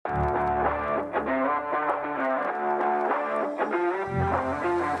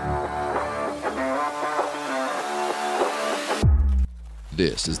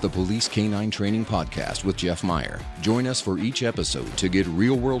This is the Police Canine Training Podcast with Jeff Meyer. Join us for each episode to get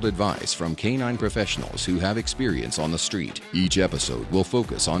real-world advice from canine professionals who have experience on the street. Each episode will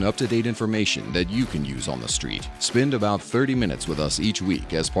focus on up-to-date information that you can use on the street. Spend about 30 minutes with us each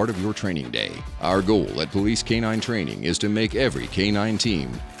week as part of your training day. Our goal at Police Canine Training is to make every canine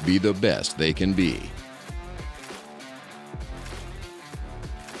team be the best they can be.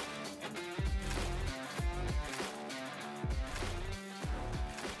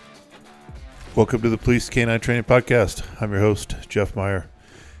 Welcome to the Police Canine Training Podcast. I'm your host, Jeff Meyer.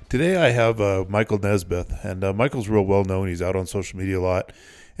 Today I have Michael Nezbeth, and Michael's real well known. He's out on social media a lot,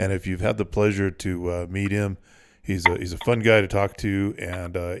 and if you've had the pleasure to meet him, he's a fun guy to talk to,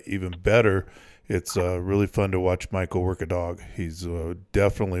 and even better, it's really fun to watch Michael work a dog. He's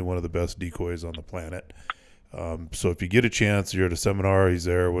definitely one of the best decoys on the planet. So if you get a chance, you're at a seminar, he's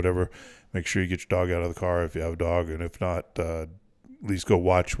there, whatever, make sure you get your dog out of the car if you have a dog, and if not, at least go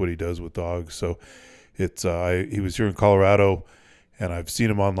watch what he does with dogs. So it's he was here in Colorado, and I've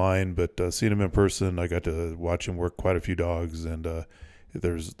seen him online, but seen him in person, I got to watch him work quite a few dogs. And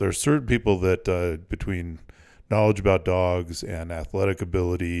there's certain people that between knowledge about dogs and athletic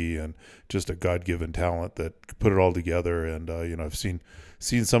ability and just a God-given talent that put it all together. And I've seen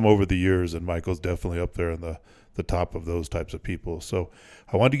some over the years, and Michael's definitely up there in the top of those types of people. So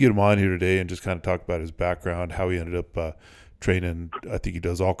I wanted to get him on here today and just kind of talk about his background, how he ended up training. I think he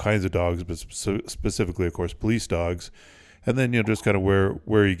does all kinds of dogs, but specifically, of course, police dogs. And then, just kind of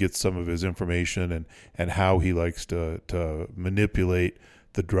where he gets some of his information and how he likes to manipulate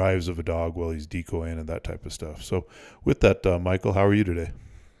the drives of a dog while he's decoying and that type of stuff. So with that, Michael, how are you today?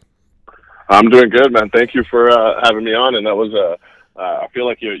 I'm doing good, man. Thank you for having me on. And that was I feel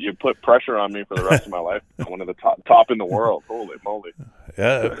like you put pressure on me for the rest of my life. I'm one of the top in the world. Holy moly.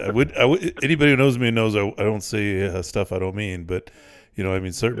 Yeah, I would. Anybody who knows me knows I don't say stuff I don't mean. But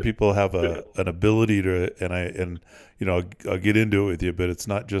certain people have an ability to, and I'll get into it with you. But it's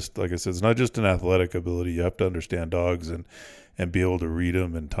not just, like I said, it's not just an athletic ability. You have to understand dogs and be able to read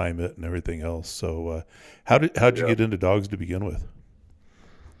them and time it and everything else. So, how'd you get into dogs to begin with?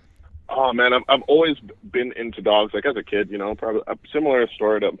 Oh man, I've always been into dogs. Like as a kid, probably a similar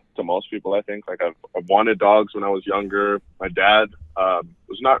story to most people. I think like I've wanted dogs when I was younger. My dad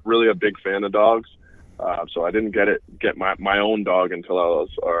was not really a big fan of dogs, so I didn't get my own dog until I was,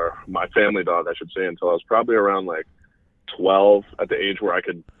 or my family dog, I should say, until I was probably around like 12, at the age where I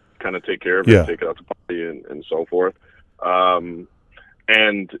could kind of take care of it, take it out to potty and so forth. And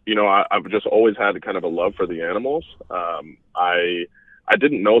I've just always had kind of a love for the animals. I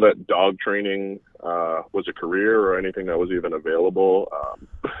didn't know that dog training was a career or anything that was even available,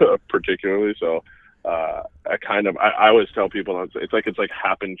 particularly. So I always tell people it's like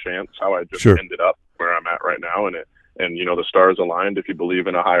happen chance how I just ended up where I'm at right now, and the stars aligned. If you believe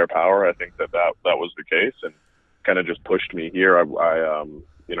in a higher power, I think that was the case, and kind of just pushed me here.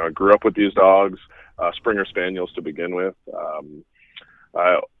 I grew up with these dogs, Springer Spaniels to begin with.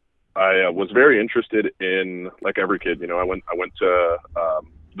 I was very interested in, like every kid, I went to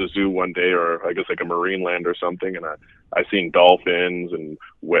the zoo one day, or I guess like a marine land or something, and I seen dolphins, and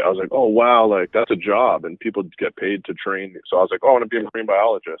I was like, oh wow, like that's a job, and people get paid to train. So I was like, oh, I want to be a marine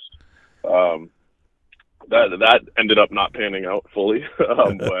biologist. That ended up not panning out fully,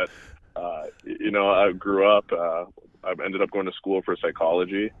 but I grew up. I ended up going to school for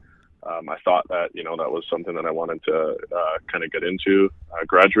psychology. I thought that, that was something that I wanted to kind of get into. I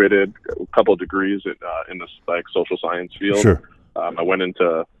graduated a couple of degrees in this like social science field. Sure. I went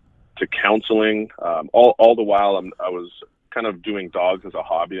into counseling. All the while I was kind of doing dogs as a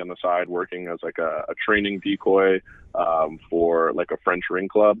hobby on the side, working as like a training decoy for like a French ring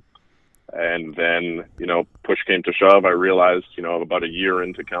club. And then, push came to shove. I realized, about a year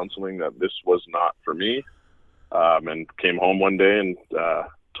into counseling that this was not for me, and came home one day and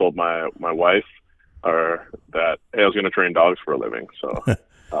told my wife that, hey, I was going to train dogs for a living. So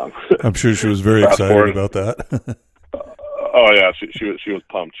I'm sure she was very excited about that. Oh yeah, she was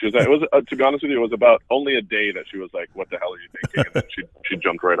pumped. It was to be honest with you, it was about only a day that she was like, "What the hell are you thinking?" And then she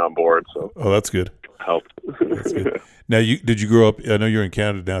jumped right on board. So that's good. Helped. That's good. Now, did you grow up? I know you're in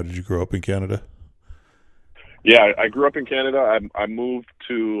Canada now. Did you grow up in Canada? Yeah, I grew up in Canada. I moved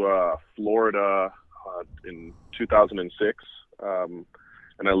to Florida in 2006.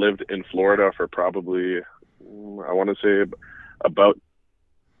 And I lived in Florida for probably, I want to say, about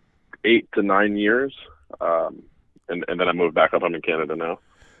 8 to 9 years, and then I moved back up. I'm in Canada now.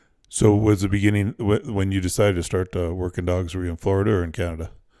 So was the beginning, when you decided to start working dogs, were you in Florida or in Canada?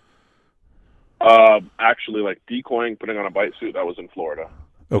 Actually, like decoying, putting on a bite suit, that was in Florida.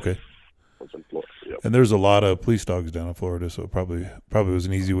 Okay. was in Florida. Yep. And there's a lot of police dogs down in Florida, so it probably was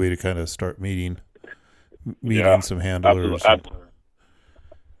an easy way to kind of start meeting some handlers.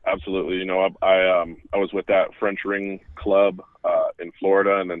 Absolutely. You know, I was with that French Ring Club in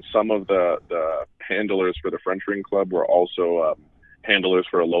Florida, and then some of the handlers for the French Ring Club were also handlers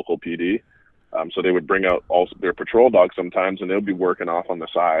for a local PD. So they would bring out also their patrol dogs sometimes, and they'll be working off on the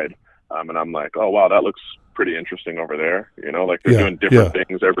side. And I'm like, oh wow, that looks pretty interesting over there. You know, like they're doing different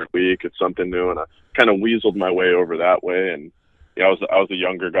things every week. It's something new, and I kind of weaseled my way over that way. And I was the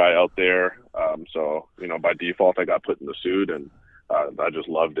younger guy out there, so you know, by default, I got put in the suit, and I just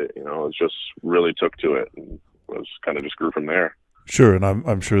loved it. You know, it just really took to it, and was kind of just grew from there. Sure, and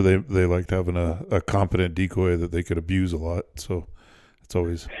I'm sure they liked having a competent decoy that they could abuse a lot. So it's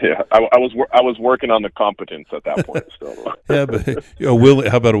always I was working on the competence at that point still. Yeah, but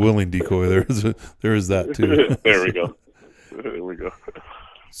how about a willing decoy? There is that too. There we go. There we go.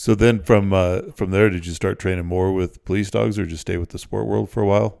 So then from there, did you start training more with police dogs, or just stay with the sport world for a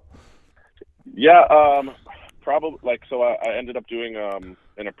while? Yeah, probably. Like, so I ended up doing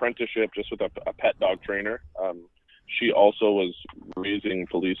an apprenticeship just with a pet dog trainer. She also was raising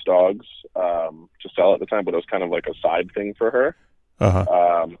police dogs to sell at the time, but it was kind of like a side thing for her.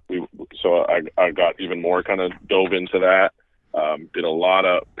 Uh-huh. So I got even more kind of dove into that. Did a lot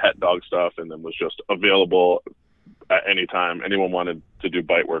of pet dog stuff, and then was just available at any time anyone wanted to do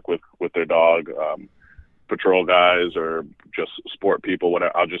bite work with their dog, patrol guys or just sport people,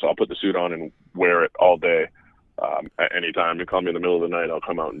 whatever. I'll put the suit on and wear it all day. At any time you call me in the middle of the night, I'll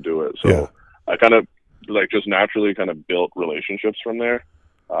come out and do it. So I kind of just naturally kind of built relationships from there.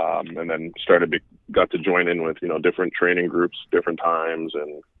 And then got to join in with, different training groups, different times,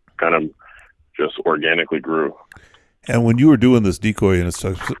 and kind of just organically grew. And when you were doing this decoy, and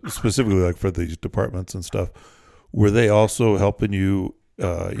specifically like for these departments and stuff, were they also helping you,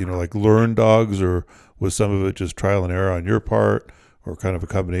 like learn dogs, or was some of it just trial and error on your part, or kind of a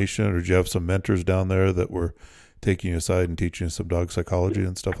combination? Or did you have some mentors down there that were taking you aside and teaching you some dog psychology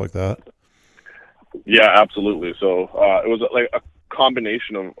and stuff like that? Yeah, absolutely. So it was like a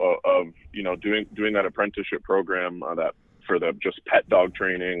combination of doing that apprenticeship program that for the just pet dog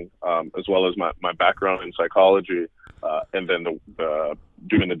training, as well as my background in psychology, and then the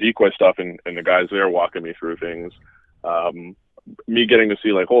doing the decoy stuff and the guys there walking me through things. Me getting to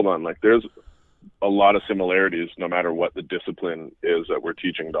see, like, hold on, like there's a lot of similarities no matter what the discipline is that we're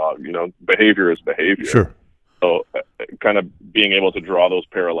teaching dog. Behavior is behavior. Sure. So kind of being able to draw those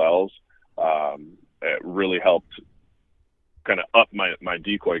parallels, it really helped kind of up my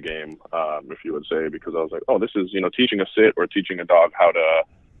decoy game, if you would say, because I was like, oh, this is, teaching a sit or teaching a dog how to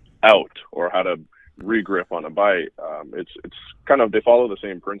out or how to regrip on a bite. It's kind of, they follow the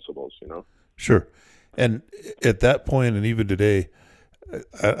same principles, Sure. And at that point, and even today,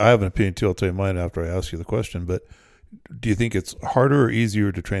 I have an opinion too. I'll tell you mine after I ask you the question, but do you think it's harder or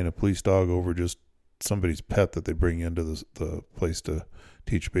easier to train a police dog over just somebody's pet that they bring into the place to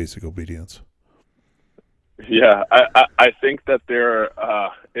teach basic obedience? Yeah, I think that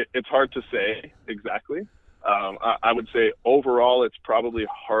it's hard to say exactly. I would say overall it's probably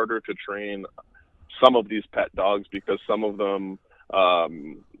harder to train some of these pet dogs because some of them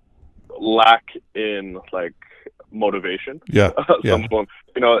lack in like motivation. Yeah. Some of them,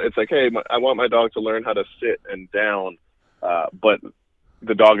 it's like, hey, I want my dog to learn how to sit and down, but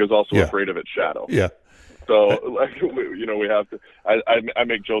the dog is also afraid of its shadow. Yeah. So, like, we have to, I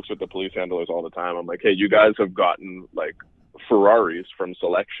make jokes with the police handlers all the time. I'm like, hey, you guys have gotten like Ferraris from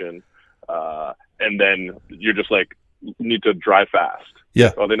selection, and then you're just like, need to drive fast.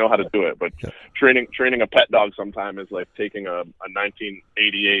 Yeah. Well, they know how to do it, but training a pet dog sometime is like taking a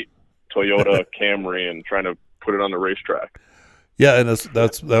 1988 Toyota Camry and trying to put it on the racetrack. Yeah, and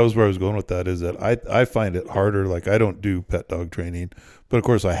that was where I was going with that, is that I find it harder. Like, I don't do pet dog training, but of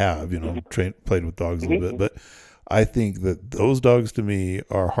course I have, played with dogs a little bit. But I think that those dogs to me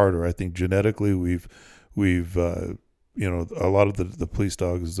are harder. I think genetically we've a lot of the police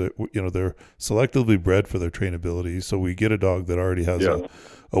dogs, they're selectively bred for their trainability. So we get a dog that already has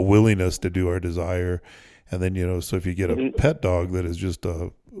a willingness to do our desire. And then, so if you get a pet dog that is just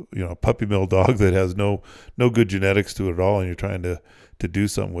a puppy mill dog that has no good genetics to it at all, and you're trying to do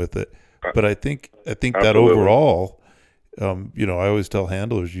something with it. But I think Absolutely. that overall, I always tell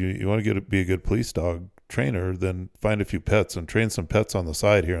handlers, you want to be a good police dog trainer, then find a few pets and train some pets on the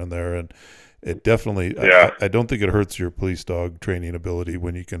side here and there. And it definitely, I don't think it hurts your police dog training ability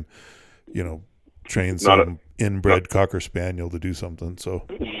when you can, train some inbred Cocker Spaniel to do something. So.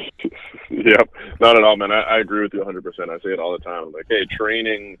 Yep, not at all, man. I agree with you 100%. I say it all the time. I'm like, hey,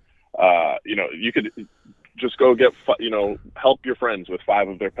 training, you could just go get, help your friends with 5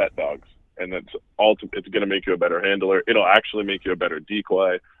 of their pet dogs and it's going to make you a better handler. It'll actually make you a better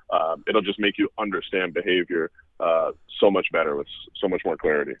decoy. It'll just make you understand behavior so much better with so much more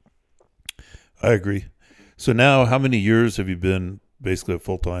clarity. I agree. So now, how many years have you been basically a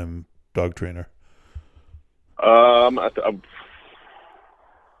full-time dog trainer? I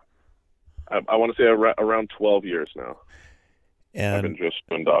want to say around 12 years now. And I've been just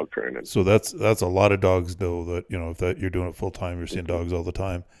doing dog training. So that's a lot of dogs, though, that, if that you're doing it full-time, you're seeing dogs all the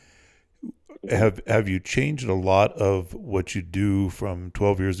time. Have you changed a lot of what you do from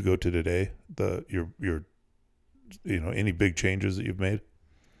 12 years ago to today? Your any big changes that you've made?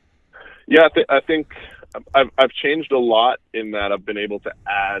 Yeah, I think I've changed a lot in that I've been able to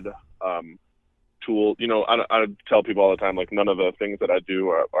add tools. I tell people all the time, like, none of the things that I do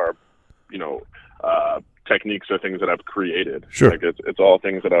are techniques or things that I've created. Sure. Like it's all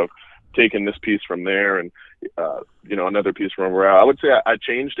things that I've taken this piece from there and another piece from where I would say I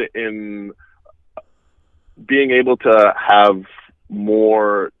changed it in being able to have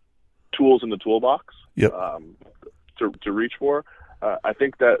more tools in the toolbox. Yep. To reach for. I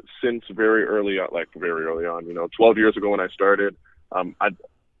think that since very early on, 12 years ago when I started,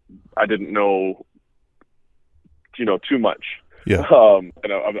 I didn't know, too much. Yeah. And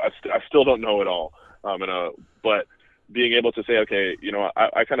I still don't know it all. But being able to say, okay,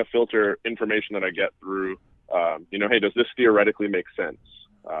 I kind of filter information that I get through, hey, does this theoretically make sense?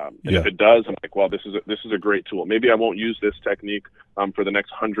 And if it does, I'm like, well, this is a great tool. Maybe I won't use this technique for the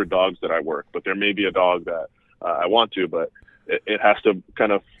next 100 dogs that I work, but there may be a dog that I want to, but it has to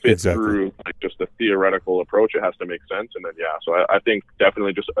kind of fit through like just the theoretical approach. It has to make sense. And then, so I think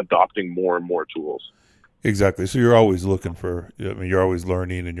definitely just adopting more and more tools. Exactly. So you're always looking you're always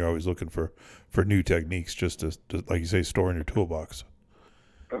learning, and you're always looking for new techniques just to, like you say, store in your toolbox.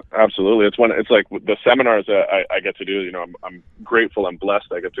 Absolutely. It's like the seminars that I get to do, I'm grateful and blessed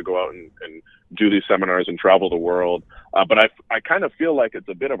I get to go out and do these seminars and travel the world. But I kind of feel like it's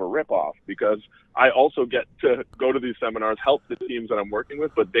a bit of a ripoff because I also get to go to these seminars, help the teams that I'm working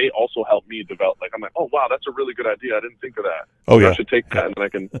with, but they also help me develop. Like, I'm like, oh, wow, that's a really good idea. I didn't think of that. Oh, yeah. I should take that and I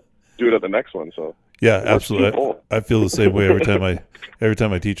can do it at the next one. So yeah, absolutely. Cool. I feel the same way every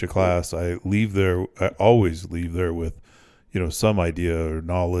time I teach a class. I always leave there with some idea or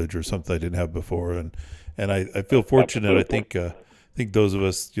knowledge or something I didn't have before. And I feel fortunate. Absolutely. I think those of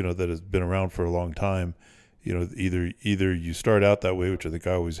us, that has been around for a long time, either you start out that way, which I think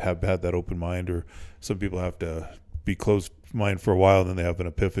I always have had that open mind, or some people have to be closed mind for a while and then they have an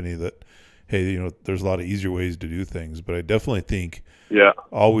epiphany that, hey, there's a lot of easier ways to do things. But I definitely think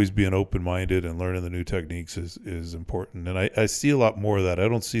always being open-minded and learning the new techniques is important. And I see a lot more of that. I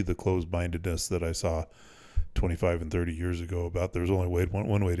don't see the closed-mindedness that I saw 25 and 30 years ago about there's only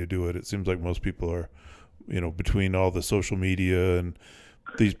one way to do it. It seems like most people are, between all the social media and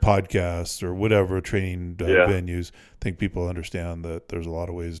these podcasts or whatever training venues, I think people understand that there's a lot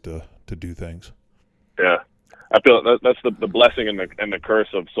of ways to do things. Yeah. I feel that's the blessing and the curse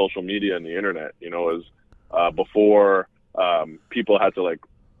of social media and the internet, is before people had to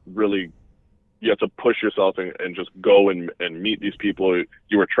really, you had to push yourself and just go and meet these people.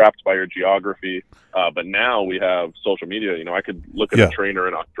 You were trapped by your geography. But now we have social media. I could look at a trainer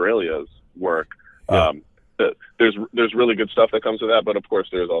in Australia's work. There's really good stuff that comes with that, but of course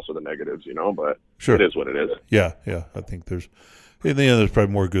there's also the negatives, but sure. It is what it is. Yeah. I think in the end, there's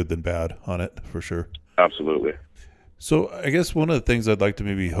probably more good than bad on it for sure. Absolutely. So I guess one of the things I'd like to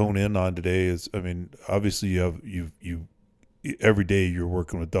maybe hone in on today is, obviously you every day you're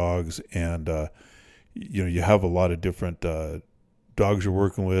working with dogs, and you have a lot of different dogs you're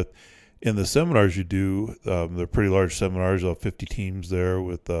working with. In the seminars you do, they're pretty large seminars. You'll have 50 teams there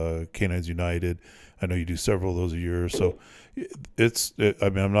with Canines United. I know you do several of those a year. So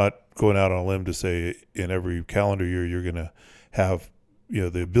I'm not going out on a limb to say in every calendar year you're going to have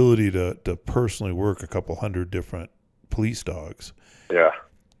the ability to personally work a couple hundred different police dogs. Yeah.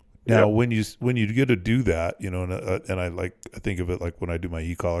 Now, when you get to do that, and I think of it like when I do my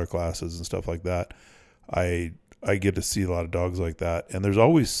e-collar classes and stuff like that, I get to see a lot of dogs like that, and there's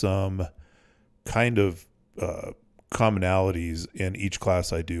always some kind of commonalities in each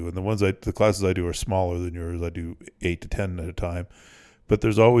class I do. And the classes I do are smaller than yours. I do 8 to 10 at a time, but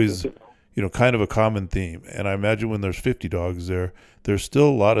there's always kind of a common theme. And I imagine when there's 50 dogs there's still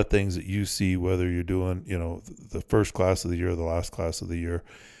a lot of things that you see, whether you're doing the first class of the year or the last class of the year,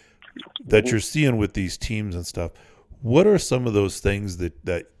 that you're seeing with these teams and stuff. What are some of those things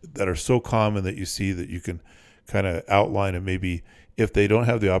that are so common that you see that you can kind of outline, and maybe if they don't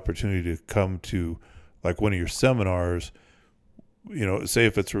have the opportunity to come to like one of your seminars, say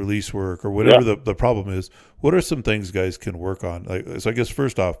if it's release work or whatever the problem is, what are some things guys can work on? So I guess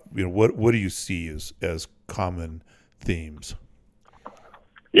first off, what do you see as common themes?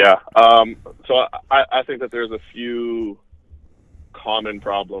 Yeah. So I think that there's a few common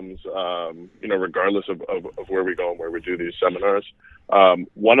problems, regardless of where we go and where we do these seminars.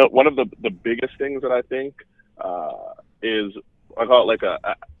 One of the biggest things that I think is, I call it like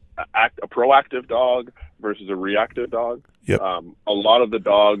a proactive dog versus a reactive dog. Yep. A lot of the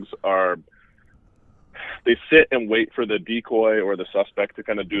dogs they sit and wait for the decoy or the suspect to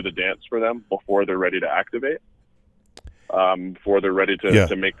kind of do the dance for them before they're ready to activate, before they're ready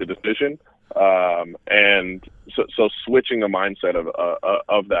to make the decision. And so switching the mindset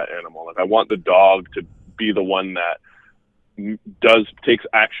of that animal. Like, I want the dog to be the one that takes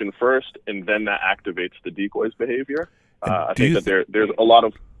action first, and then that activates the decoy's behavior. I think that there's a lot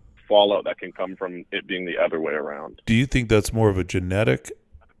of fallout that can come from it being the other way around. Do you think that's more of a genetic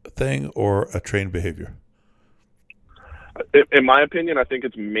thing or a trained behavior? In my opinion, I think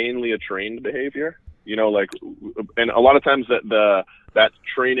it's mainly a trained behavior. And a lot of times that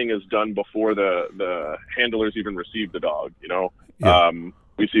training is done before the handlers even receive the dog.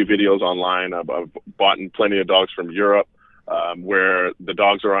 We see videos online. I've bought plenty of dogs from Europe where the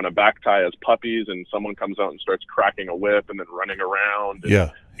dogs are on a back tie as puppies, and someone comes out and starts cracking a whip and then running around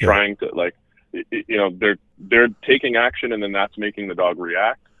and trying to they're taking action, and then that's making the dog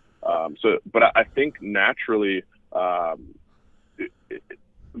react. But I think naturally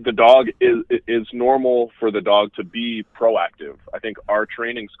the dog is normal for the dog to be proactive. I think our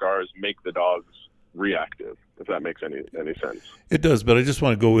training scars make the dogs reactive, if that makes any sense. It does, but I just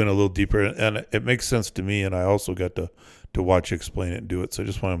want to go in a little deeper, and it makes sense to me, and I also got to watch you explain it and do it, so I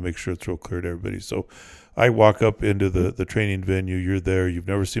just want to make sure it's real clear to everybody. So I walk up into the training venue, you're there, you've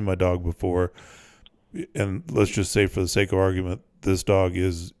never seen my dog before, and let's just say, for the sake of argument, this dog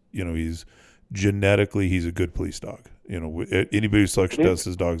is, he's genetically, he's a good police dog. Anybody who selection tests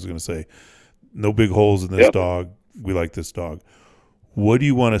his dog is going to say, no big holes in this dog, we like this dog. What do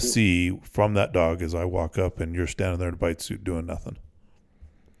you want to see from that dog as I walk up and you're standing there in a bite suit doing nothing?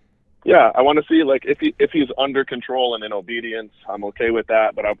 Yeah, I want to see, like, if he's under control and in obedience, I'm okay with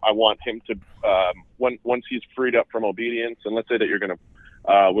that. But I want him to, once he's freed up from obedience, and let's say that you're going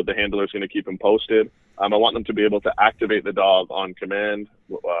to, with the handler's going to keep him posted, I want them to be able to activate the dog on command,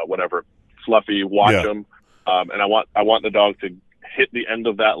 whatever, Fluffy, watch him. And I want the dog to hit the end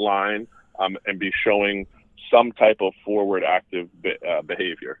of that line and be showing some type of forward active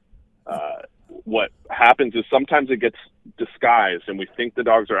behavior. What happens is sometimes it gets disguised, and we think the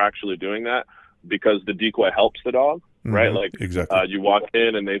dogs are actually doing that because the decoy helps the dog, right? Like, exactly. You walk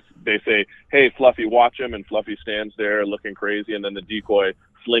in and they say, "Hey, Fluffy, watch him," and Fluffy stands there looking crazy, and then the decoy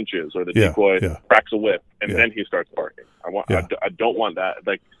flinches or the decoy cracks a whip, and then he starts barking. I don't want that.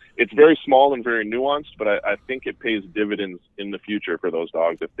 Like, it's very small and very nuanced, but I think it pays dividends in the future for those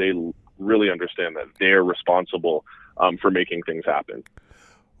dogs if they really understand that they're responsible for making things happen.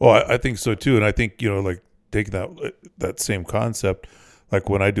 Well, I think so too, and I think like taking that same concept, like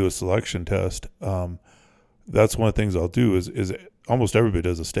when I do a selection test, that's one of the things I'll do is almost everybody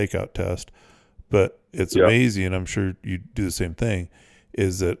does a stakeout test, but it's amazing, and I'm sure you do the same thing,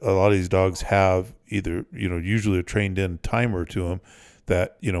 is that a lot of these dogs have either usually a trained in timer to them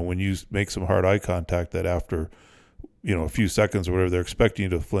that when you make some hard eye contact, that after a few seconds or whatever, they're expecting you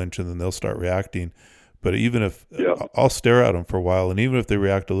to flinch, and then they'll start reacting. But even if I'll stare at them for a while, and even if they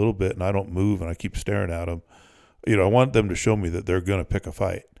react a little bit and I don't move and I keep staring at them, I want them to show me that they're going to pick a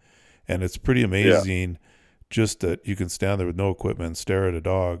fight. And it's pretty amazing just that you can stand there with no equipment and stare at a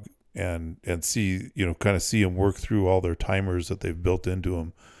dog and see, kind of see them work through all their timers that they've built into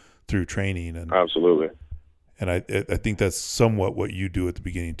them through training. And absolutely. And I think that's somewhat what you do at the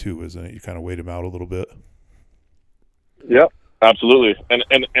beginning too, isn't it? You kind of wait them out a little bit. Yep, absolutely. And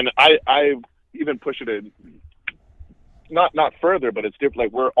I even push it in, not further, but it's different.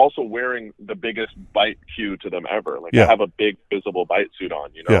 Like, we're also wearing the biggest bite cue to them ever. Like, I have a big visible bite suit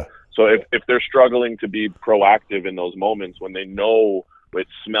on, So if they're struggling to be proactive in those moments when they know it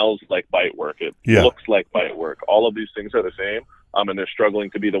smells like bite work, it looks like bite work, all of these things are the same, and they're struggling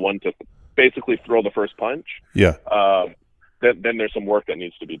to be the one to basically throw the first punch, then there's some work that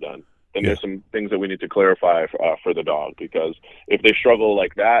needs to be done. Then there's some things that we need to clarify for the dog, because if they struggle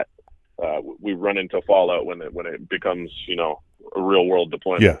like that, we run into fallout when it becomes, a real world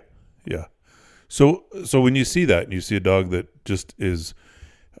deployment. Yeah. So when you see that, and you see a dog that just is,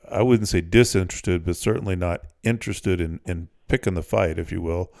 I wouldn't say disinterested, but certainly not interested in picking the fight, if you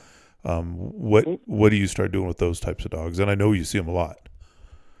will, what do you start doing with those types of dogs? And I know you see them a lot.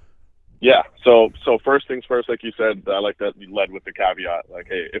 Yeah. So first things first, like you said, I like that you led with the caveat, like,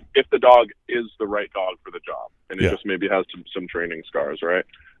 hey, if the dog is the right dog for the job, and it just maybe has some training scars, right?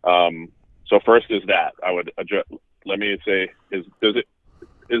 So first is that I would let me say, is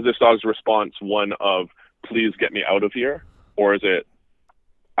this dog's response one of please get me out of here, or is it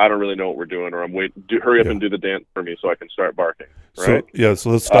I don't really know what we're doing, or hurry up and do the dance for me so I can start barking, right? So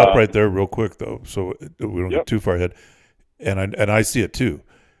let's stop right there real quick though, so we don't get too far ahead. And I see it too.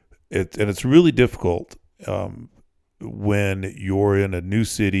 It's really difficult when you're in a new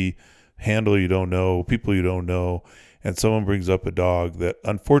city, handler you don't know, people you don't know, and someone brings up a dog that,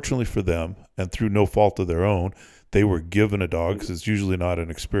 unfortunately for them, and through no fault of their own, they were given a dog, because it's usually not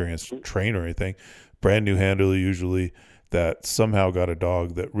an experienced trainer or anything, brand new handler usually, that somehow got a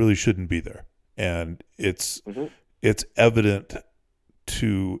dog that really shouldn't be there. And it's evident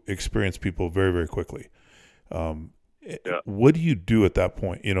to experienced people very, very quickly. What do you do at that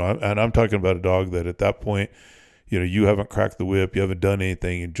point? And I'm talking about a dog that at that point, you haven't cracked the whip, you haven't done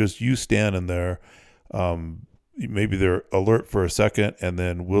anything, and just you standing there. Maybe they're alert for a second, and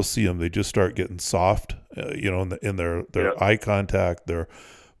then we'll see them. They just start getting soft, in their eye contact, their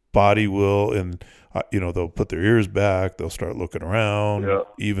body will, and they'll put their ears back, they'll start looking around,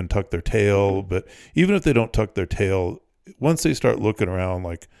 even tuck their tail. But even if they don't tuck their tail, once they start looking around,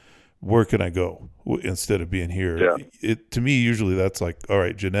 like, where can I go instead of being here? To me, usually that's like, all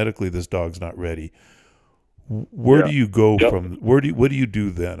right, genetically this dog's not ready. Where do you go from? What do you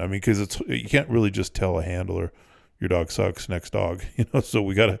do then? I mean, because you can't really just tell a handler your dog sucks, next dog. So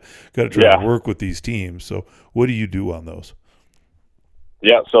we gotta try to work with these teams. So what do you do on those?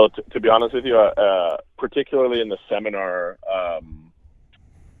 Yeah. So to be honest with you, particularly in the seminar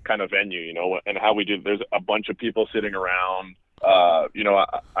kind of venue, and how we do, there's a bunch of people sitting around. I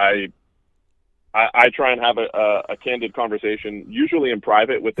try and have a candid conversation, usually in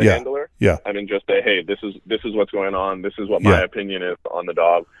private with the handler. I mean, just say, hey, this is what's going on. This is what my opinion is on the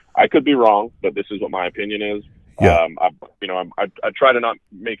dog. I could be wrong, but this is what my opinion is. I try to not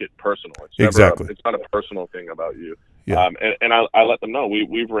make it personal. It's it's not a personal thing about you. And I let them know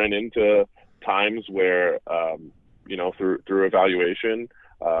we've ran into times where, through evaluation,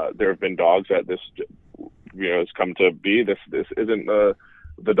 there have been dogs that this, has come to be, this isn't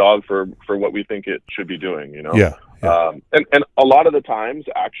the dog for what we think it should be doing, And a lot of the times,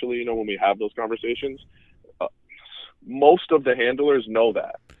 actually, when we have those conversations, most of the handlers know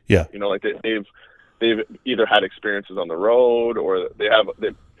that. Like they've either had experiences on the road, or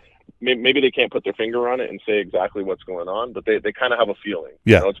maybe they can't put their finger on it and say exactly what's going on, but they kind of have a feeling.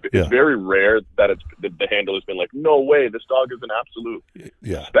 It's very rare that the handler's been like, no way, this dog is an absolute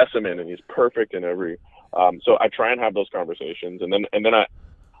specimen and he's perfect in every. So I try and have those conversations, and then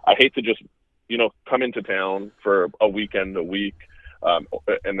I hate to just come into town for a week, and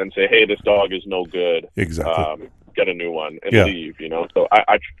then say, hey, this dog is no good. Exactly. Get a new one and leave. So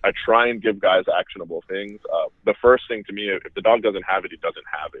I try and give guys actionable things. The first thing to me, if the dog doesn't have it, he doesn't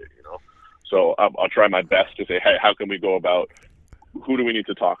have it. So I'll try my best to say, hey, how can we go about? Who do we need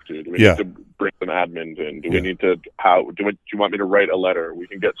to talk to? Do we need to bring some admins in? Do we need to? Do you want me to write a letter? We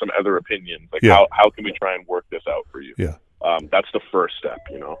can get some other opinions. Like how can we try and work this out for you? That's the first step.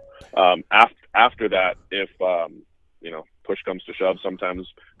 After that, if push comes to shove,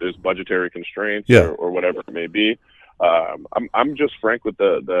 sometimes there's budgetary constraints or whatever it may be. I'm just frank with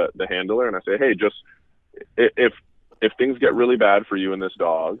the handler, and I say, hey, just if things get really bad for you and this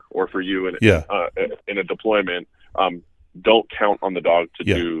dog, or for you in a deployment, don't count on the dog to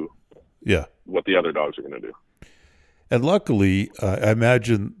do what the other dogs are going to do. And luckily, I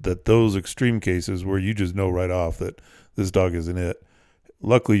imagine that those extreme cases where you just know right off that this dog isn't it,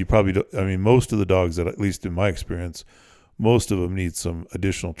 luckily you probably don't. I mean, most of the dogs that, at least in my experience, most of them need some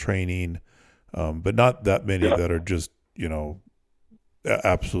additional training, but not that many that are just,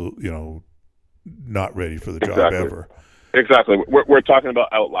 absolute, not ready for the job ever. Exactly. We're talking about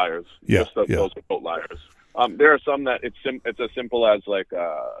outliers. Those outliers. There are some that it's as simple as like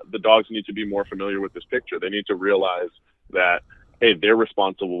the dogs need to be more familiar with this picture. They need to realize that, hey, they're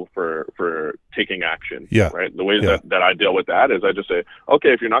responsible for taking action. Right. The way that I deal with that is I just say,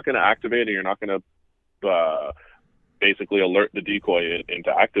 okay, if you're not going to activate and you're not going to basically alert the decoy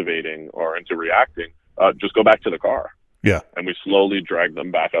into activating or into reacting, just go back to the car. And we slowly drag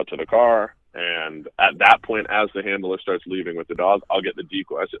them back out to the car. And at that point, as the handler starts leaving with the dog, I'll get the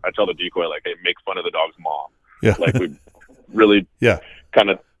decoy. I tell the decoy, like, hey, make fun of the dog's mom. Like, we really kind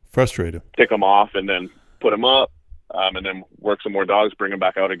of frustrate him, tick them off, and then put them up, and then work some more dogs, bring them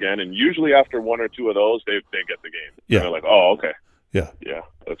back out again. And usually after one or two of those, they get the game. And they're like, oh, okay. Yeah,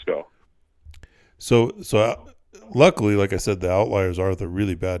 let's go. So luckily, like I said, the outliers are the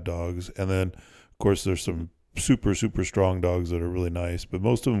really bad dogs. And then, of course, there's some super, super strong dogs that are really nice, but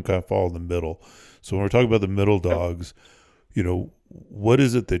most of them kind of fall in the middle. So when we're talking about the middle dogs, what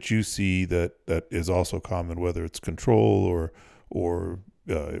is it that you see that is also common, whether it's control or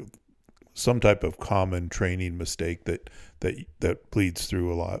some type of common training mistake that bleeds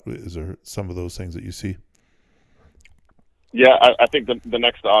through a lot? Is there some of those things that you see? Yeah, I think the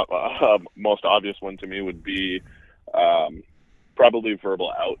next most obvious one to me would be probably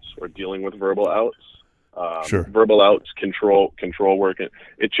verbal outs or dealing with verbal outs. Sure. Verbal outs, control work.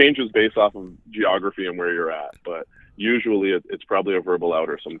 It changes based off of geography and where you're at, but usually it's probably a verbal out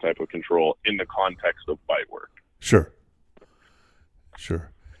or some type of control in the context of bite work. Sure.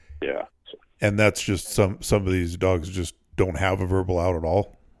 Yeah. And that's just some of these dogs just don't have a verbal out at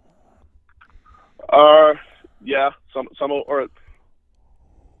all. Yeah, some or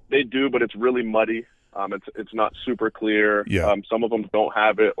they do, but it's really muddy. It's not super clear. Yeah. Some of them don't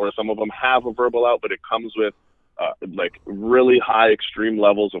have it, or some of them have a verbal out, but it comes with like really high extreme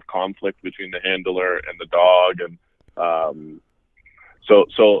levels of conflict between the handler and the dog, and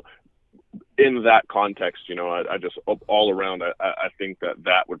so in that context, I just all around, I think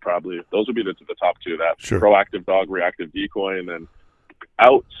that would probably, those would be the top two. That Sure. Proactive dog, reactive decoy, and then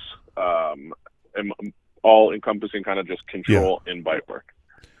outs, and all encompassing kind of just control in bite work.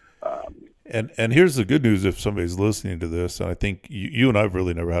 And here's the good news if somebody's listening to this, and I think you and I have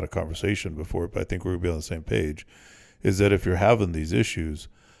really never had a conversation before, but I think we're going to be on the same page, is that if you're having these issues,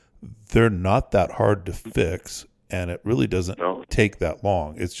 they're not that hard to fix, and it really doesn't take that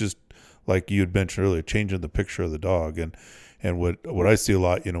long. It's just, like you had mentioned earlier, changing the picture of the dog. And what I see a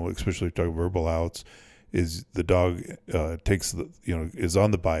lot, especially if you're talking verbal outs, is the dog is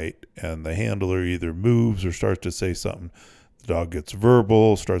on the bite, and the handler either moves or starts to say something. The dog gets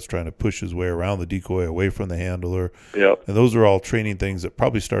verbal, starts trying to push his way around the decoy away from the handler. Yep. And those are all training things that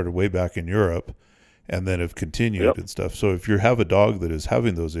probably started way back in Europe and then have continued and stuff. So if you have a dog that is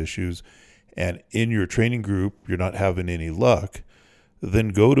having those issues and in your training group you're not having any luck, then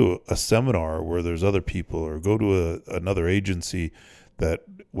go to a seminar where there's other people, or go to another agency that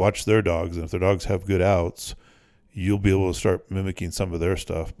watch their dogs, and if their dogs have good outs, you'll be able to start mimicking some of their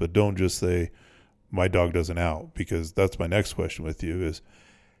stuff. But don't just say, my dog doesn't out, because that's my next question with you is,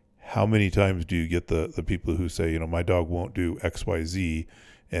 how many times do you get the people who say, my dog won't do X, Y, Z,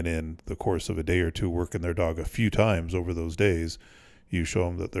 and in the course of a day or two working their dog a few times over those days, you show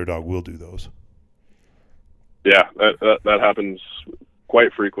them that their dog will do those? Yeah, that happens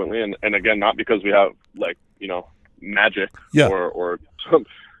quite frequently, and again, not because we have magic or some,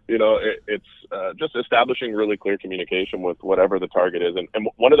 it's just establishing really clear communication with whatever the target is, and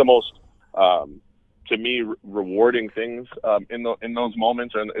one of the most to me rewarding things in those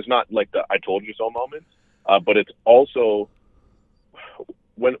moments, and it's not like the I told you so moments, but it's also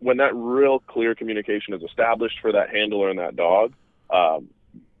when that real clear communication is established for that handler and that dog,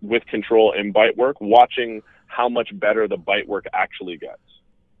 with control and bite work, watching how much better the bite work actually gets.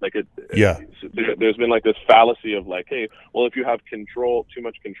 There's been like this fallacy of like, hey, well, if you have too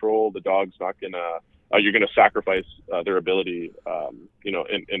much control, the dog's not you're gonna sacrifice their ability,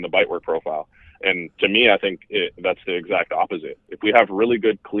 in the bite work profile. And to me, I think that's the exact opposite. If we have really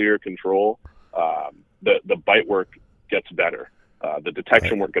good, clear control, the bite work gets better, the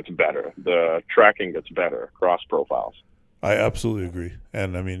detection work gets better, the tracking gets better across profiles. I absolutely agree.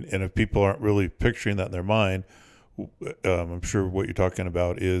 And I mean, and if people aren't really picturing that in their mind, I'm sure what you're talking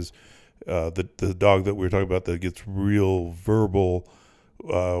about is the dog that we were talking about that gets real verbal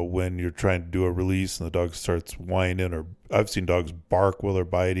when you're trying to do a release and the dog starts whining, or I've seen dogs bark while they're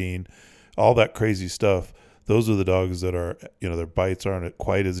biting, all that crazy stuff. Those are the dogs that are, their bites aren't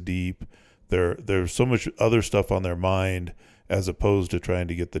quite as deep. There's so much other stuff on their mind as opposed to trying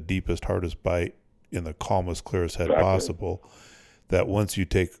to get the deepest, hardest bite in the calmest, clearest head possible, that once you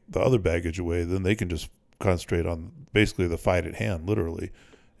take the other baggage away, then they can just concentrate on basically the fight at hand, literally,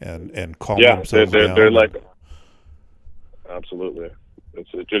 and calm themselves down. They're like, absolutely.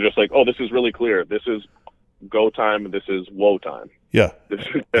 They're just like, oh, this is really clear. This is go time. This is woe time. Yeah.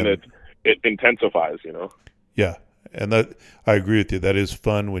 And it intensifies, Yeah. And that, I agree with you. That is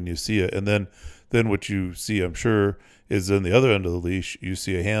fun when you see it. And then what you see, I'm sure, is in the other end of the leash, you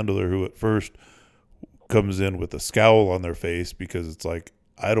see a handler who at first comes in with a scowl on their face because it's like,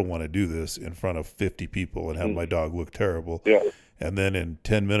 I don't want to do this in front of 50 people and have my dog look terrible. Yeah. And then in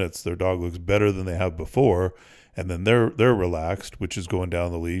 10 minutes, their dog looks better than they have before. And then they're relaxed, which is going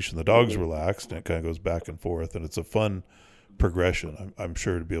down the leash, and the dog's relaxed, and it kind of goes back and forth. And it's a fun progression. I'm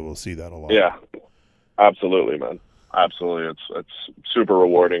sure to be able to see that a lot. Yeah, absolutely, man. Absolutely. It's super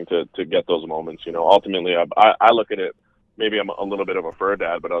rewarding to get those moments. Ultimately, I look at it, maybe I'm a little bit of a fur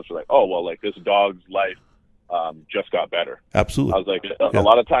dad, but I was like, oh, well, like this dog's life just got better. Absolutely. I was like, a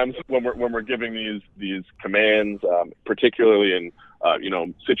lot of times when we're giving these commands, particularly in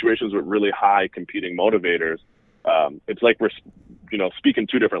situations with really high competing motivators, it's like we're speaking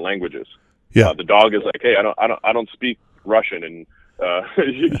two different languages. Yeah. The dog is like, hey, I don't speak Russian, and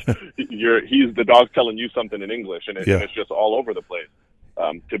he's the dog telling you something in English, and it's just all over the place.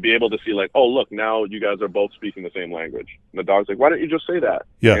 To be able to see like, oh, look, now you guys are both speaking the same language. And the dog's like, why don't you just say that?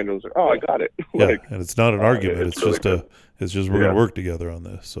 Yeah. And it's like, oh, I got it. Yeah. And it's not an argument. It's really just we're going to work together on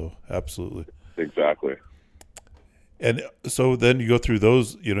this. So absolutely. Exactly. And so then you go through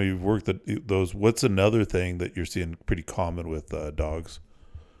those, you've worked those. What's another thing that you're seeing pretty common with dogs?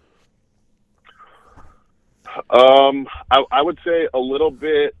 I would say a little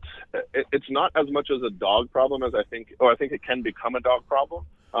bit. It's not as much as a dog problem as I think it can become a dog problem.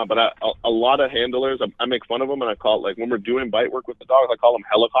 But a lot of handlers, I make fun of them, and I call it, like, when we're doing bite work with the dogs, I call them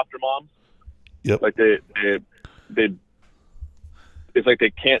helicopter moms. Yep. Like it's like they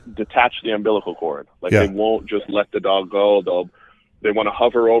can't detach the umbilical cord. Like they won't just let the dog go. They want to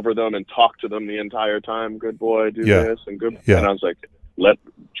hover over them and talk to them the entire time. Good boy, do this, and good. Yeah. And I was like,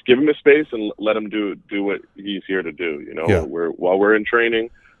 give him a space and let him do what he's here to do. While we're in training,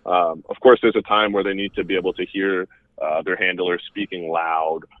 of course, there's a time where they need to be able to hear their handler speaking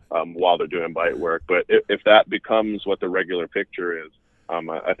loud while they're doing bite work. But if that becomes what the regular picture is,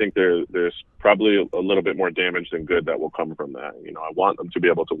 I think there's probably a little bit more damage than good that will come from that. I want them to be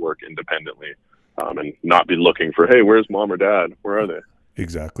able to work independently and not be looking for, hey, where's mom or dad? Where are they?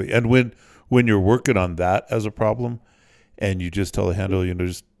 Exactly. And when you're working on that as a problem, and you just tell the handler,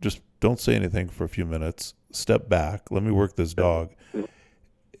 just don't say anything for a few minutes, step back, let me work this dog.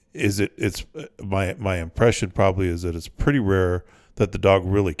 It's my impression probably is that it's pretty rare that the dog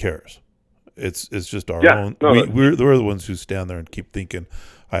really cares. It's just our own. No, we're the ones who stand there and keep thinking,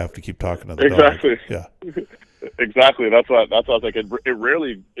 I have to keep talking to the dog. Exactly. Yeah. Exactly. That's what I was like. It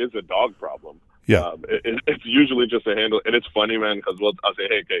rarely is a dog problem. Yeah. It's usually just a handle, and it's funny, man, because I'll say,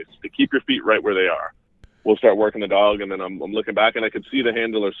 hey, guys, keep your feet right where they are. We'll start working the dog, and then I'm looking back, and I could see the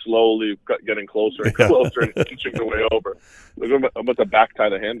handler slowly getting closer and closer and inching the way over. I'm about to back tie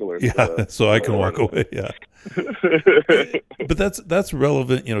the handler. So I can walk away. Yeah. But that's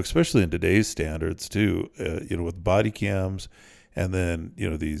relevant, especially in today's standards too. With body cams, and then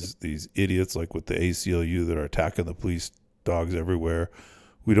these idiots like with the ACLU that are attacking the police dogs everywhere.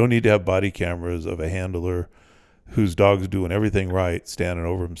 We don't need to have body cameras of a handler whose dog's doing everything right, standing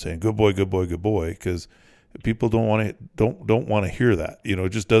over him saying, "Good boy, good boy, good boy," because people don't want to hear that. It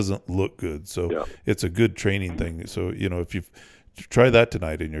just doesn't look good. So it's a good training thing. So if you try that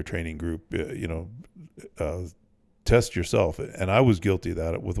tonight in your training group, test yourself. And I was guilty of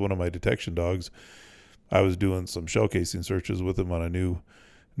that with one of my detection dogs. I was doing some shell casing searches with him on a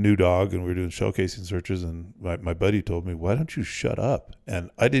new dog, and we were doing shell casing searches, and my buddy told me, why don't you shut up? And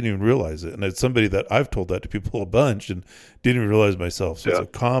I didn't even realize it. And it's somebody that I've told that to people a bunch and didn't even realize myself. So it's a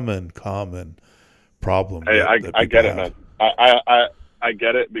common problem. Hey, I get it, man. I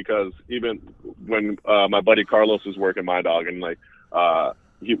get it, because even when my buddy Carlos is working my dog, and like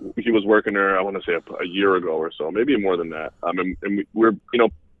he was working her, I want to say a year ago or so, maybe more than that. And we're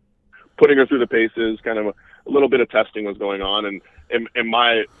putting her through the paces, kind of a little bit of testing was going on, and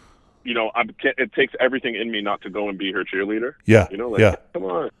my, it takes everything in me not to go and be her cheerleader. Yeah. Come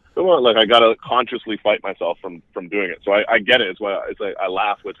on. Like, I got to consciously fight myself from doing it. So I get it. It's like I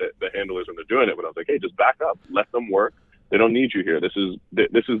laugh with the handlers when they're doing it, but I was like, hey, just back up, let them work. They don't need you here. This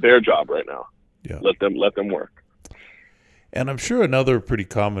is their job right now. Yeah. Let them work. And I'm sure another pretty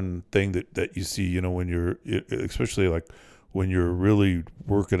common thing that you see, when you're, especially like when you're really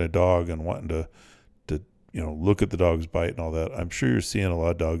working a dog and wanting to look at the dog's bite and all that, I'm sure you're seeing a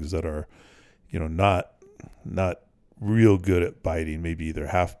lot of dogs that are, not real good at biting, maybe either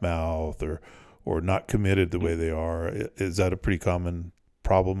half mouth or not committed the way they are. Is that a pretty common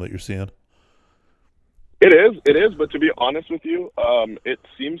problem that you're seeing? It is. But to be honest with you, it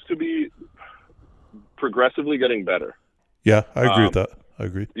seems to be progressively getting better. Yeah, I agree with that. I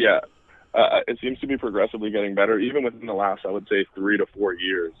agree. Yeah. It seems to be progressively getting better, even within the last, I would say, 3 to 4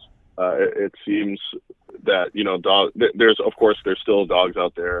 years. It seems that, there's still dogs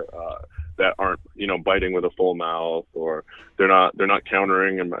out there that aren't, biting with a full mouth, or they're not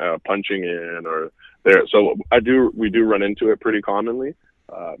countering and punching in, or there. So we do run into it pretty commonly,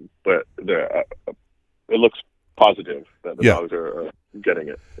 but it looks positive that the dogs are getting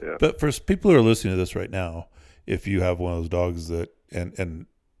it. Yeah. But for people who are listening to this right now, if you have one of those dogs that, and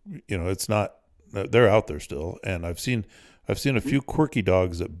it's not they're out there still. And I've seen a few quirky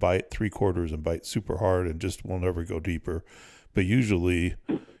dogs that bite 3/4 and bite super hard and just will never go deeper. But usually,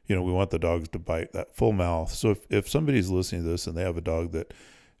 we want the dogs to bite that full mouth. So if somebody's listening to this and they have a dog that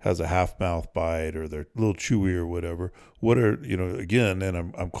has a half mouth bite or they're a little chewy or whatever, what are, again, and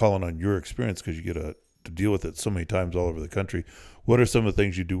I'm calling on your experience because you get to deal with it so many times all over the country. What are some of the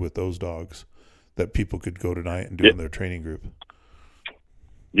things you do with those dogs that people could go tonight and do in their training group?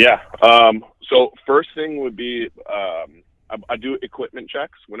 Yeah. So first thing would be, I do equipment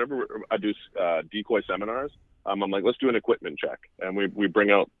checks whenever I do decoy seminars. I'm like, let's do an equipment check, and we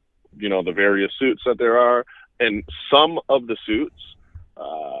bring out, the various suits that there are, and some of the suits,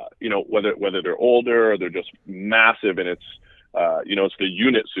 whether they're older or they're just massive, and it's it's the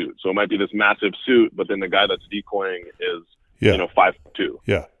unit suit, so it might be this massive suit, but then the guy that's decoying is 5'2".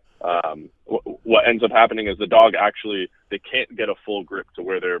 Yeah. What ends up happening is the dog actually, they can't get a full grip to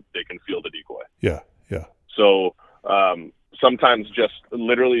where they can feel the decoy. Yeah. So sometimes just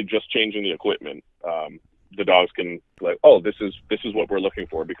literally just changing the equipment, the dogs can like, oh, this is what we're looking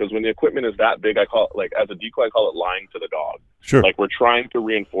for. Because when the equipment is that big, I call it, like, as a decoy, I call it lying to the dog. Sure. Like, we're trying to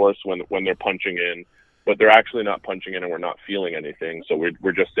reinforce when they're punching in, but they're actually not punching in and we're not feeling anything. So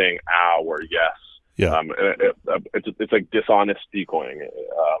we're just saying ow or yes. Yeah. It's like dishonest decoying.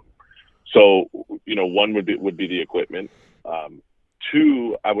 So one would be the equipment.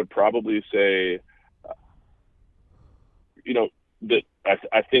 Two, I would probably say, that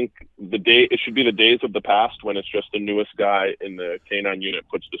I think it should be the days of the past when it's just the newest guy in the canine unit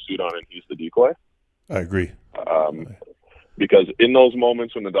puts the suit on and he's the decoy. I agree. Because in those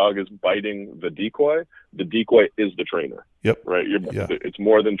moments when the dog is biting the decoy is the trainer. Yep. Right. It's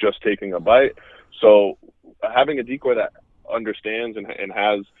more than just taking a bite. So having a decoy that understands and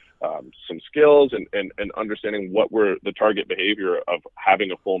has some skills and understanding what the target behavior of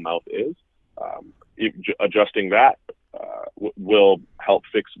having a full mouth is, adjusting that will help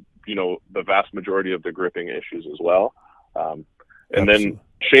fix, the vast majority of the gripping issues as well. And Absolutely. Then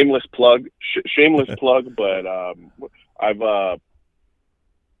shameless plug, but I've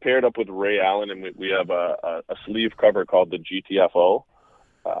paired up with Ray Allen, and we have a sleeve cover called the GTFO.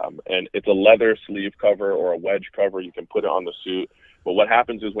 And it's a leather sleeve cover or a wedge cover. You can put it on the suit. But what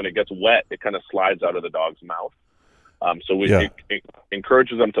happens is when it gets wet, it kind of slides out of the dog's mouth. So it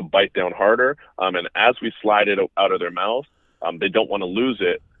encourages them to bite down harder. And as we slide it out of their mouth, they don't want to lose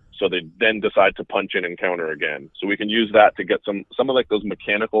it. So they then decide to punch in and counter again. So we can use that to get some of like those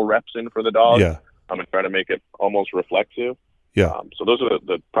mechanical reps in for the dog. Yeah. And try to make it almost reflexive. Yeah. So those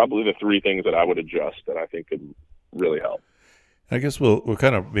are probably the three things that I would adjust that I think could really help. I guess we'll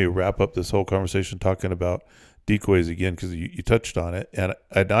kind of maybe wrap up this whole conversation talking about decoys again, because you touched on it. And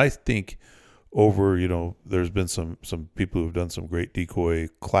I think over, there's been some people who've done some great decoy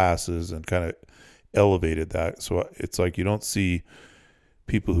classes and kind of elevated that. So it's like you don't see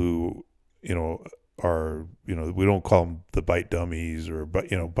people who, are, we don't call them the bite dummies or,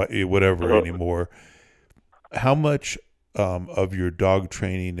 whatever anymore. How much of your dog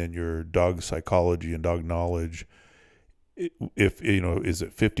training and your dog psychology and dog knowledge, if is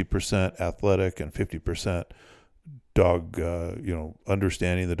it 50% athletic and 50% dog,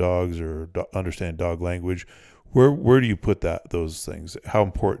 understanding the dogs or understanding dog language? Where do you put those things? How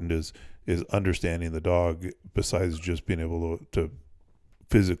important is understanding the dog besides just being able to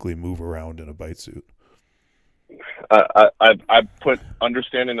physically move around in a bite suit? I put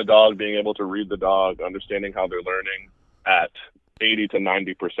understanding the dog, being able to read the dog, understanding how they're learning at 80 to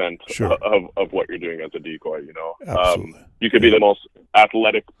 90% Sure. of what you're doing as a decoy. Absolutely. You could be the most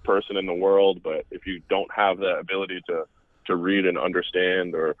athletic person in the world, but if you don't have the ability to read and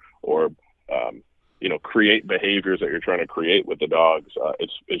understand or create behaviors that you're trying to create with the dogs,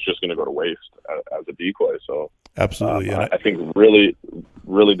 it's just going to go to waste as a decoy. So absolutely. I think really,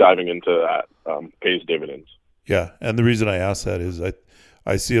 really diving into that pays dividends. Yeah. And the reason I ask that is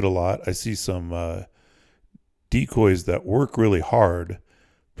I see it a lot. I see some decoys that work really hard,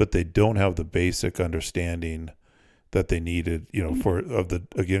 but they don't have the basic understanding that they needed,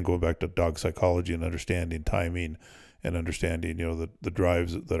 again, going back to dog psychology and understanding timing and understanding, the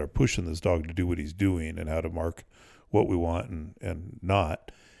drives that are pushing this dog to do what he's doing and how to mark what we want and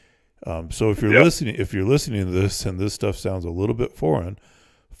not. So if you're listening to this and this stuff sounds a little bit foreign,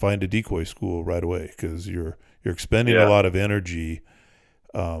 find a decoy school right away, because you're expending a lot of energy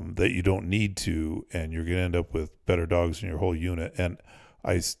that you don't need to, and you're going to end up with better dogs in your whole unit. And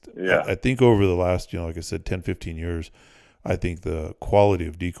I think over the last, like I said, 10, 15 years, I think the quality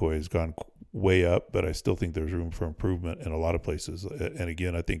of decoy has gone way up, but I still think there's room for improvement in a lot of places. And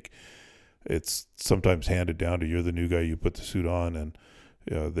again, I think it's sometimes handed down to, you're the new guy, you put the suit on, and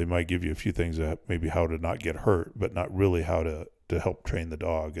they might give you a few things that maybe how to not get hurt, but not really how to help train the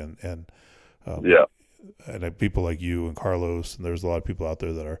dog. And people like you and Carlos, and there's a lot of people out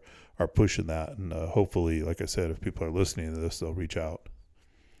there that are pushing that. And hopefully, like I said, if people are listening to this, they'll reach out.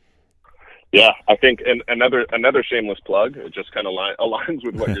 Yeah, I think, and another shameless plug, it just kind of aligns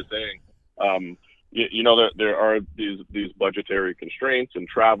with what you're saying. There are these budgetary constraints, and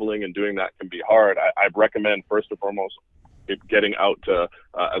traveling and doing that can be hard. I recommend, first and foremost, getting out to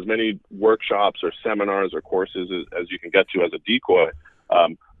as many workshops or seminars or courses as you can get to as a decoy.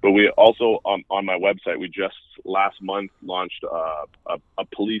 But we also, on my website, we just last month launched a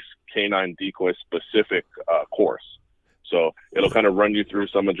police canine decoy specific course. So it'll kind of run you through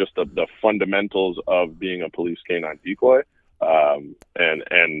some of just the fundamentals of being a police canine decoy. And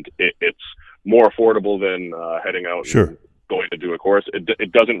it's more affordable than heading out and going to do a course.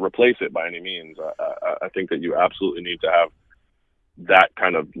 It doesn't replace it by any means. I think that you absolutely need to have that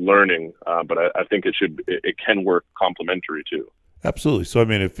kind of learning, but I think it can work complementary too. Absolutely. So, I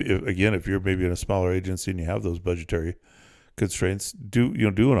mean, if you're maybe in a smaller agency and you have those budgetary constraints, do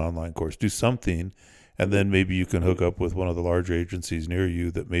an online course, do something, and then maybe you can hook up with one of the larger agencies near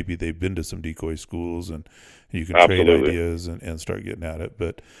you that maybe they've been to some decoy schools, and you can trade ideas and start getting at it.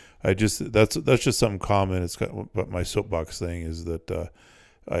 But that's just something common. It's kind of what my soapbox thing is, that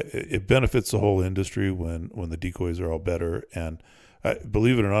it benefits the whole industry when the decoys are all better. And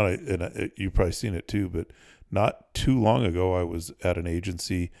believe it or not, you've probably seen it too, but not too long ago, I was at an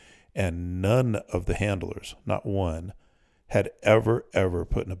agency and none of the handlers, not one, had ever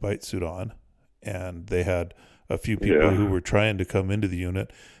put in a bite suit on. And they had a few people who were trying to come into the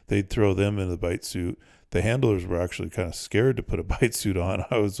unit. They'd throw them in the bite suit. The handlers were actually kind of scared to put a bite suit on.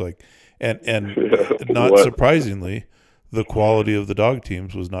 I was like, and not surprisingly, the quality of the dog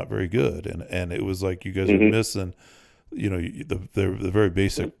teams was not very good. And it was like, you guys are missing, the very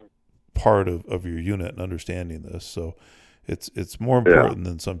basic part of your unit and understanding this. So it's more important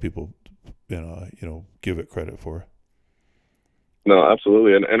than some people, give it credit for. No,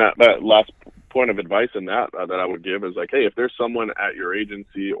 absolutely. And that last point of advice in that I would give is like, hey, if there's someone at your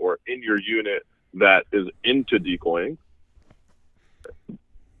agency or in your unit that is into decoying,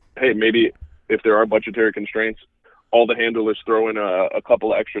 hey, maybe if there are budgetary constraints, all the handlers throw in a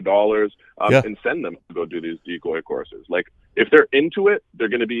couple of extra dollars and send them to go do these decoy courses. Like, if they're into it, they're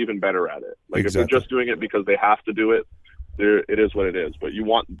going to be even better at it. Like, if they're just doing it because they have to do it, it is what it is. But you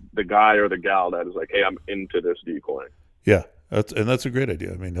want the guy or the gal that is like, hey, I'm into this decoying. Yeah. That's a great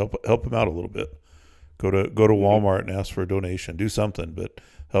idea. I mean, help them out a little bit. Go to Walmart and ask for a donation. Do something, but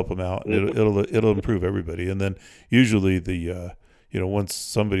help them out. And it'll improve everybody. And then usually once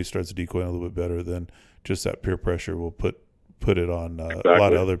somebody starts decoying a little bit better, then just that peer pressure will put it on a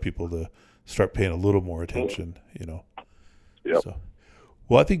lot of other people to start paying a little more attention. Yep. So,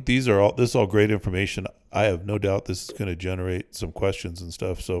 well, I think this is all great information. I have no doubt this is going to generate some questions and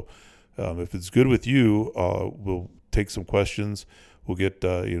stuff. So if it's good with you, we'll take some questions. We'll get,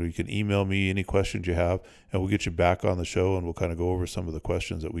 you can email me any questions you have, and we'll get you back on the show, and we'll kind of go over some of the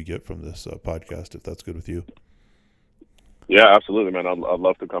questions that we get from this podcast, if that's good with you. Yeah, absolutely, man. I'd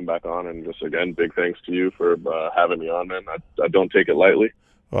love to come back on, and just, again, big thanks to you for having me on, man. I don't take it lightly.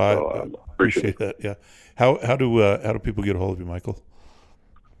 Well, I appreciate that. Yeah. How do people get a hold of you, Michael?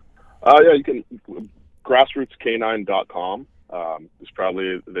 You can, grassrootscanine.com. It's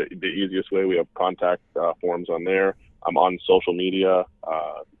probably the easiest way. We have contact forms on there. I'm on social media,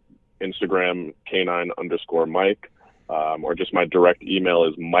 Instagram, canine_Mike, or just my direct email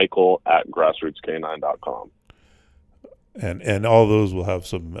is michael@grassrootscanine.com. And all those will have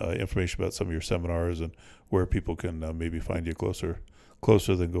some information about some of your seminars and where people can maybe find you closer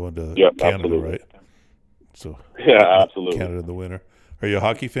than going to Canada, absolutely. Right? So absolutely. Canada in the winter. Are you a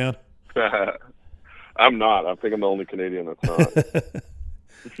hockey fan? I'm not. I think I'm the only Canadian that's not.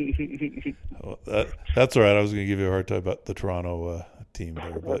 Well, that's all right. I was going to give you a hard time about the Toronto team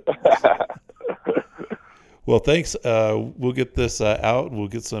there, but well, thanks. We'll get this out. We'll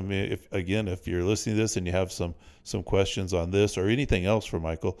get some. If you're listening to this and you have some questions on this or anything else for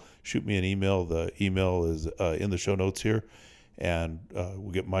Michael, shoot me an email. The email is in the show notes here, and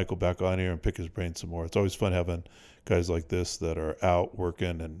we'll get Michael back on here and pick his brain some more. It's always fun having guys like this that are out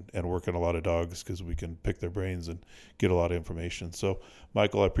working and working a lot of dogs, because we can pick their brains and get a lot of information. So,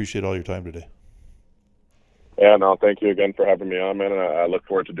 Michael, I appreciate all your time today. Yeah, no, thank you again for having me on, man. And I look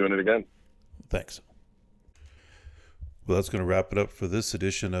forward to doing it again. Thanks. Well, that's going to wrap it up for this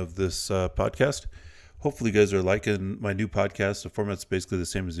edition of this podcast. Hopefully you guys are liking my new podcast. The format's basically the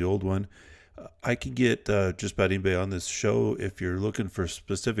same as the old one. I can get just about anybody on this show. If you're looking for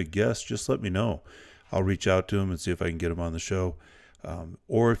specific guests, just let me know. I'll reach out to them and see if I can get them on the show.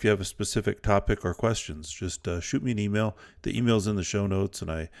 Or if you have a specific topic or questions, just shoot me an email. The email's in the show notes,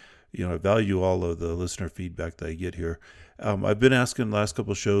 and I value all of the listener feedback that I get here. I've been asking the last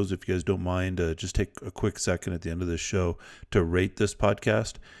couple of shows, if you guys don't mind, just take a quick second at the end of this show to rate this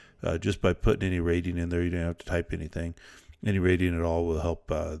podcast. Just by putting any rating in there, you don't have to type anything. Any rating at all will help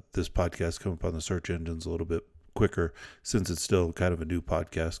this podcast come up on the search engines a little bit quicker, since it's still kind of a new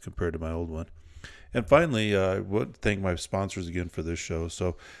podcast compared to my old one. And finally, I would thank my sponsors again for this show.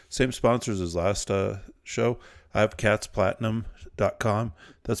 So same sponsors as last show. I have catsplatinum.com.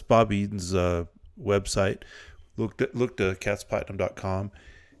 That's Bob Eden's website. Look to catsplatinum.com.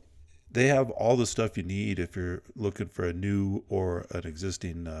 They have all the stuff you need if you're looking for a new or an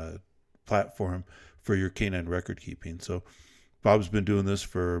existing platform for your canine record keeping. So Bob's been doing this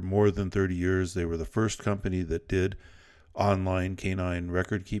for more than 30 years. They were the first company that did online canine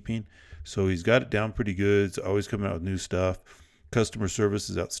record keeping. So he's got it down pretty good. It's always coming out with new stuff. Customer service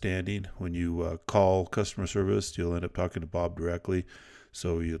is outstanding. When you call customer service, you'll end up talking to Bob directly.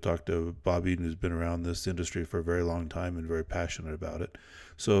 So you'll talk to Bob Eden, who's been around this industry for a very long time and very passionate about it.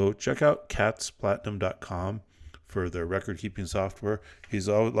 So check out catsplatinum.com for their record-keeping software. He's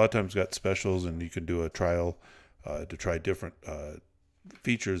a lot of times got specials, and you can do a trial to try different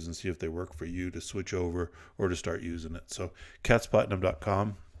features and see if they work for you to switch over or to start using it. So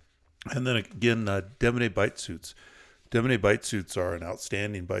catsplatinum.com. And then again, Demonay Bite Suits. Demonay Bite Suits are an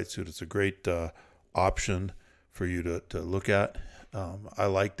outstanding bite suit. It's a great option for you to look at. I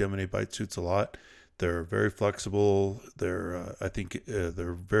like Demonay Bite Suits a lot. They're very flexible. I think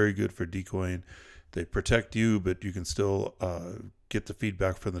they're very good for decoying. They protect you, but you can still get the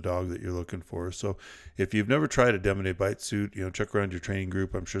feedback from the dog that you're looking for. So if you've never tried a Demonay Bite Suit, check around your training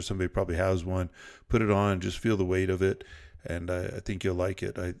group. I'm sure somebody probably has one. Put it on, just feel the weight of it, and I think you'll like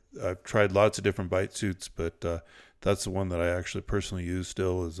it. I've tried lots of different bite suits, but that's the one that I actually personally use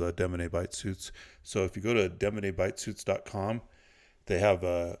still is Demonay Bite Suits. So if you go to DemonayBiteSuits.com, they have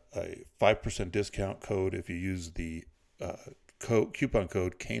a 5% discount code if you use the coupon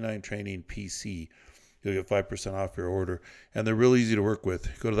code Canine Training PC. You'll get 5% off your order, and they're real easy to work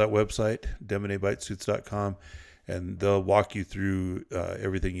with. Go to that website, DemonayBiteSuits.com, and they'll walk you through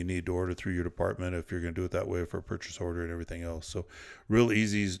everything you need to order through your department if you're going to do it that way for a purchase order and everything else. So real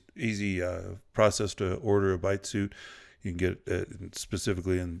easy process to order a bite suit. You can get it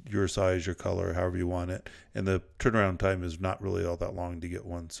specifically in your size, your color, however you want it. And the turnaround time is not really all that long to get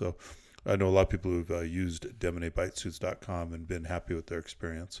one. So I know a lot of people who've used DemonayBiteSuits.com and been happy with their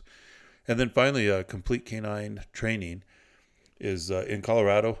experience. And then finally, Complete Canine Training is in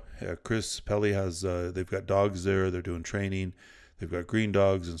Colorado. Chris Pelly has, they've got dogs there. They're doing training. They've got green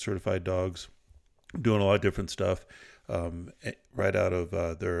dogs and certified dogs, doing a lot of different stuff right out of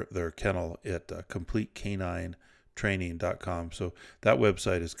their kennel at CompleteCanineTraining.com. So that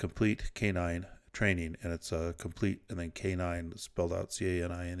website is Complete Canine Training, and it's complete and then canine spelled out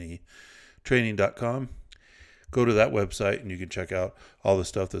CANINE training.com. Go to that website and you can check out all the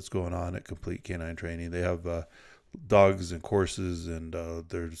stuff that's going on at Complete Canine Training. They have dogs and courses, and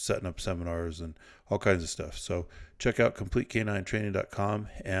they're setting up seminars and all kinds of stuff. So check out CompleteCanineTraining.com.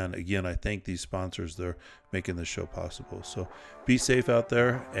 And again, I thank these sponsors. They're making this show possible. So be safe out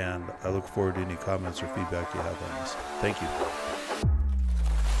there, and I look forward to any comments or feedback you have on this. Thank you.